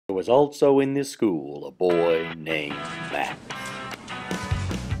There was also in this school a boy named Max.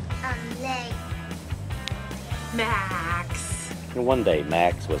 Max. And one day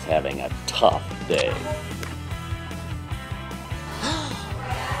Max was having a tough day.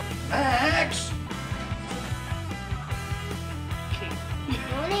 Max!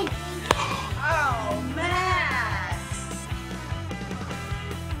 Oh, Max.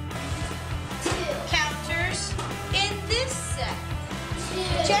 Counters in this set.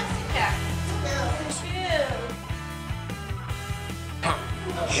 Jessica.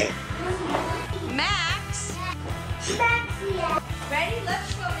 Max. Ready?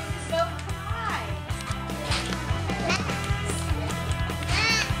 Let's go in this boat and ride.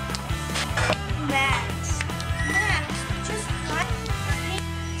 Max. Max, just ride.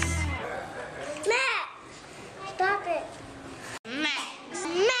 Stop it.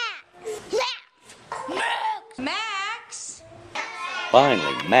 Max.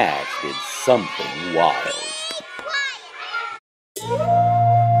 Finally, Max did something wild.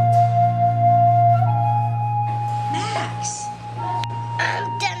 Max. I'm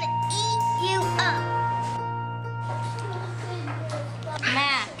gonna eat you up.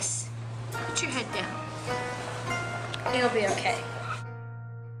 Max. Put your head down. It'll be okay.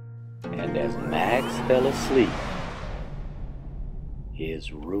 And as Max fell asleep,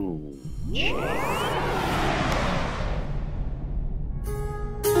 his room changed.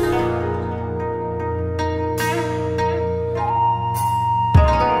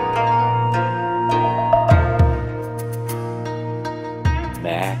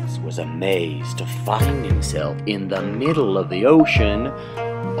 Max was amazed to find himself in the middle of the ocean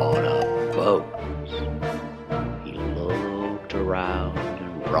on a boat. He looked around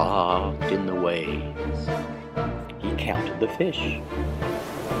and rocked in the waves. He counted the fish.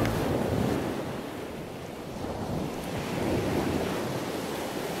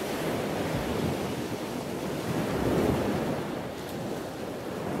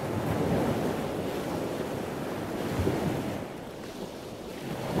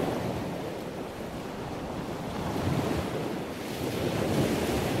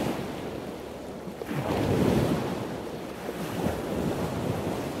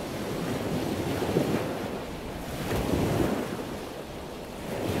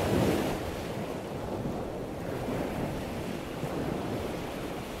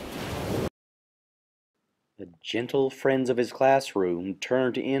 The gentle friends of his classroom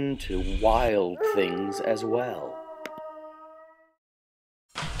turned into wild things as well.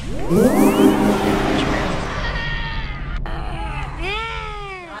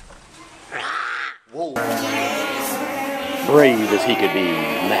 Whoa. Brave as he could be,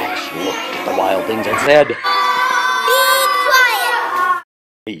 Max looked at the wild things and said, Be quiet.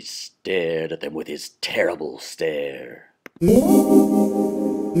 He stared at them with his terrible stare.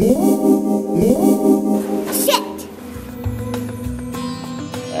 Sit.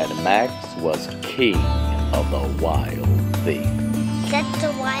 And Max was king of the wild things. Let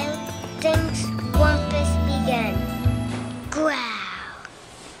the wild things rumpus begin. Growl.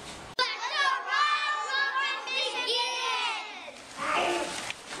 Let the wild rumpus begin.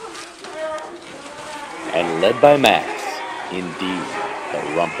 And led by Max, indeed, the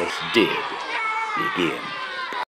rumpus did begin.